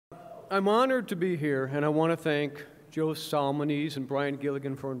I'm honored to be here, and I want to thank Joe Salmonese and Brian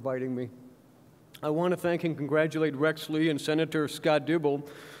Gilligan for inviting me. I want to thank and congratulate Rex Lee and Senator Scott Dibble,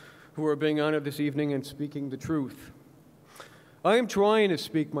 who are being honored this evening and speaking the truth. I am trying to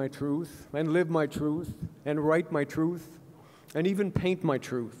speak my truth, and live my truth, and write my truth, and even paint my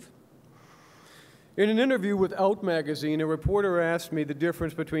truth. In an interview with Out magazine, a reporter asked me the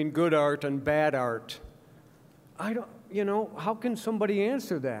difference between good art and bad art. How can somebody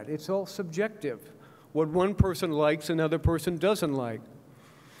answer that? It's all subjective. What one person likes, another person doesn't like.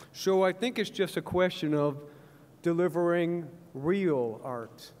 So I think it's just a question of delivering real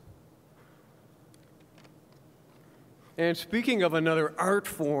art. And speaking of another art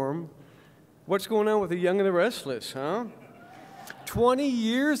form, what's going on with The Young and the Restless, huh? 20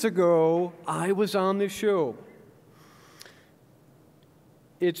 years ago, I was on this show.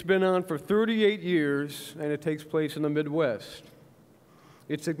 It's been on for 38 years, and it takes place in the Midwest.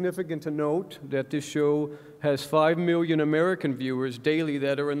 It's significant to note that this show has 5 million American viewers daily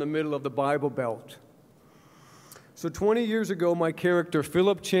that are in the middle of the Bible Belt. So 20 years ago, my character,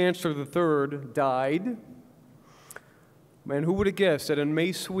 Philip Chancellor III, died. And who would have guessed that in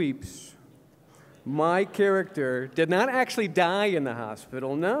May Sweeps, my character did not actually die in the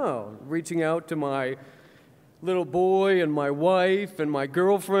hospital, no. Reaching out to my little boy and my wife and my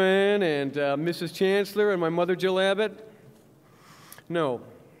girlfriend and Mrs. Chancellor and my mother, Jill Abbott. No.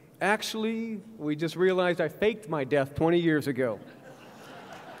 Actually, we just realized I faked my death 20 years ago.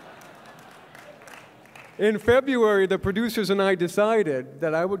 In February, the producers and I decided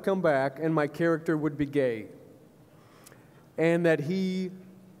that I would come back and my character would be gay. And that he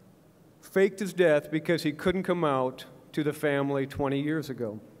faked his death because he couldn't come out to the family 20 years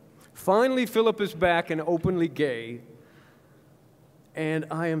ago. Finally, Philip is back and openly gay, and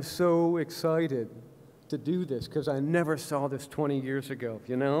I am so excited to do this because I never saw this 20 years ago,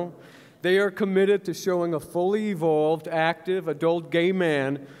 you know? They are committed to showing a fully evolved, active, adult gay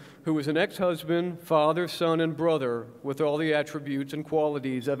man who is an ex-husband, father, son, and brother with all the attributes and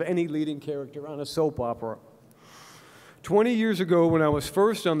qualities of any leading character on a soap opera. 20 years ago, when I was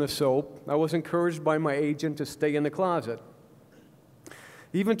first on the soap, I was encouraged by my agent to stay in the closet.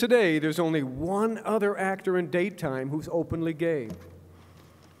 Even today, there's only one other actor in daytime who's openly gay.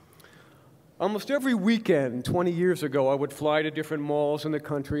 Almost every weekend, 20 years ago, I would fly to different malls in the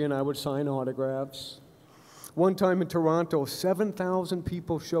country and I would sign autographs. One time in Toronto, 7,000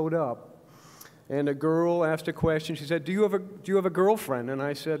 people showed up, and a girl asked a question. She said, do you have a girlfriend? And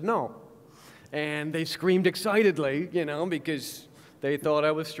I said, no. And they screamed excitedly, you know, because they thought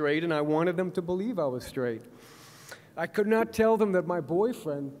I was straight, and I wanted them to believe I was straight. I could not tell them that my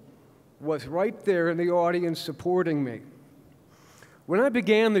boyfriend was right there in the audience supporting me. When I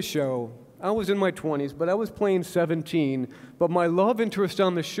began the show, I was in my 20s, but I was playing 17, but my love interest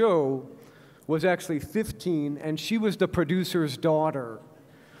on the show was actually 15, and she was the producer's daughter,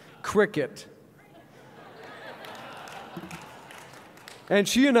 Cricket. And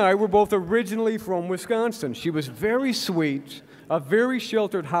she and I were both originally from Wisconsin. She was very sweet, a very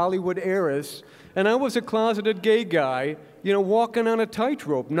sheltered Hollywood heiress, and I was a closeted gay guy, you know, walking on a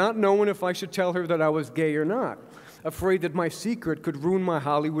tightrope, not knowing if I should tell her that I was gay or not, afraid that my secret could ruin my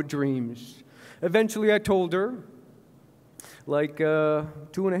Hollywood dreams. Eventually I told her, like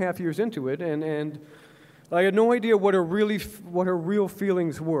 2.5 years into it, and I had no idea what her real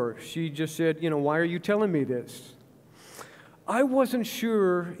feelings were. She just said, you know, why are you telling me this? I wasn't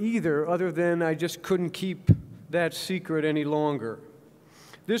sure either, other than I just couldn't keep that secret any longer.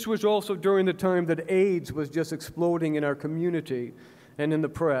 This was also during the time that AIDS was just exploding in our community and in the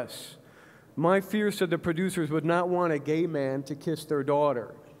press. My fear said the producers would not want a gay man to kiss their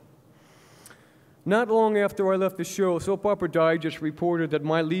daughter. Not long after I left the show, Soap Opera Digest reported that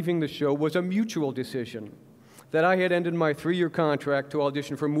my leaving the show was a mutual decision, that I had ended my 3-year contract to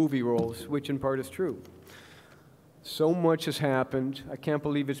audition for movie roles, which in part is true. So much has happened. I can't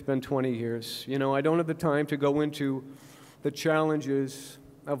believe it's been 20 years. You know, I don't have the time to go into the challenges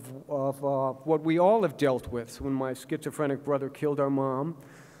of what we all have dealt with when my schizophrenic brother killed our mom,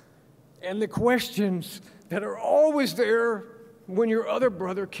 and the questions that are always there when your other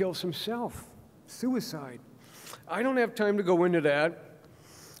brother kills himself. Suicide. I don't have time to go into that.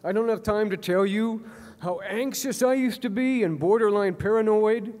 I don't have time to tell you how anxious I used to be and borderline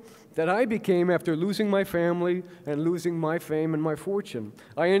paranoid that I became after losing my family and losing my fame and my fortune.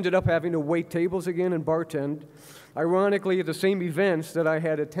 I ended up having to wait tables again and bartend, ironically at the same events that I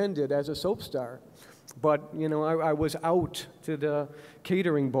had attended as a soap star. But, you know, I was out to the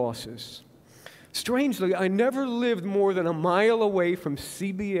catering bosses. Strangely, I never lived more than a mile away from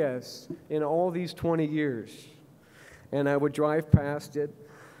CBS in all these 20 years. And I would drive past it,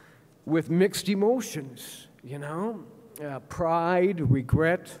 with mixed emotions, you know? Pride,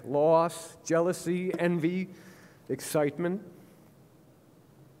 regret, loss, jealousy, envy, excitement.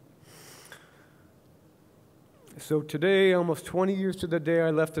 So today, almost 20 years to the day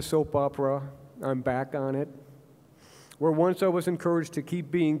I left the soap opera, I'm back on it. Where once I was encouraged to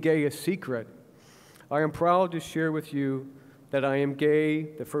keep being gay a secret, I am proud to share with you that I am gay,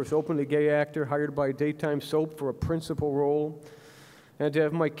 the first openly gay actor hired by a daytime soap for a principal role, and to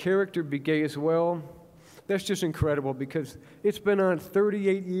have my character be gay as well. That's just incredible because it's been on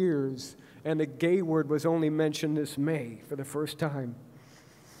 38 years and the gay word was only mentioned this May for the first time.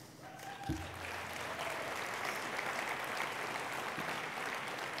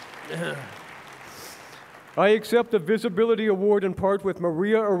 I accept the Visibility Award in part with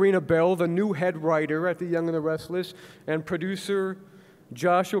Maria Arena Bell, the new head writer at The Young and the Restless, and producer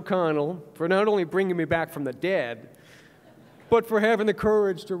Josh O'Connell for not only bringing me back from the dead, but for having the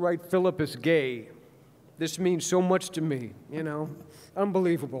courage to write Philip as gay. This means so much to me, you know,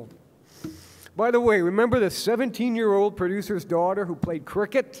 unbelievable. By the way, remember the 17-year-old producer's daughter who played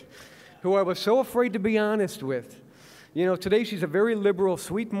cricket, who I was so afraid to be honest with? You know, today she's a very liberal,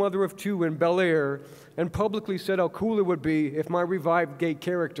 sweet mother of two in Bel Air, and publicly said how cool it would be if my revived gay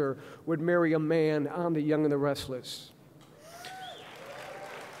character would marry a man on The Young and the Restless.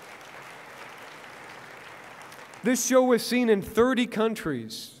 This show is seen in 30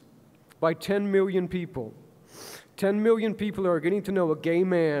 countries by 10 million people. 10 million people are getting to know a gay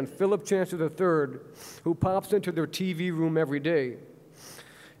man, Philip Chancellor III, who pops into their TV room every day.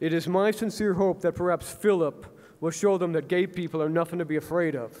 It is my sincere hope that perhaps Philip will show them that gay people are nothing to be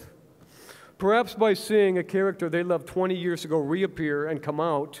afraid of. Perhaps by seeing a character they loved 20 years ago reappear and come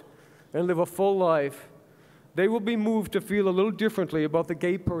out and live a full life, they will be moved to feel a little differently about the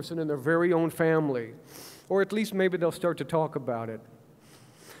gay person in their very own family, or at least maybe they'll start to talk about it.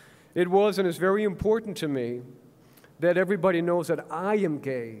 It was and is very important to me that everybody knows that I am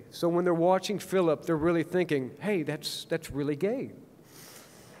gay, so when they're watching Philip, they're really thinking, hey, that's really gay.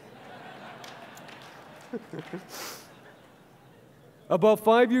 About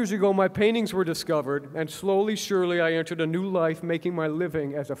 5 years ago, my paintings were discovered, and slowly, surely, I entered a new life, making my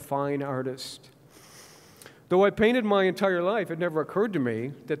living as a fine artist. Though I painted my entire life, it never occurred to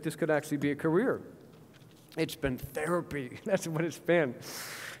me that this could actually be a career. It's been therapy. That's what it's been.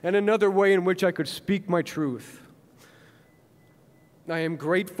 And another way in which I could speak my truth. I am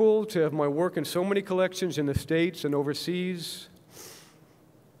grateful to have my work in so many collections in the States and overseas.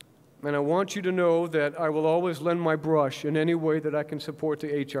 And I want you to know that I will always lend my brush in any way that I can support the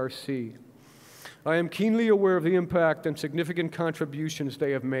HRC. I am keenly aware of the impact and significant contributions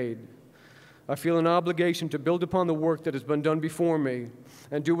they have made. I feel an obligation to build upon the work that has been done before me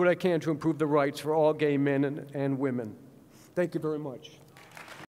and do what I can to improve the rights for all gay men and women. Thank you very much.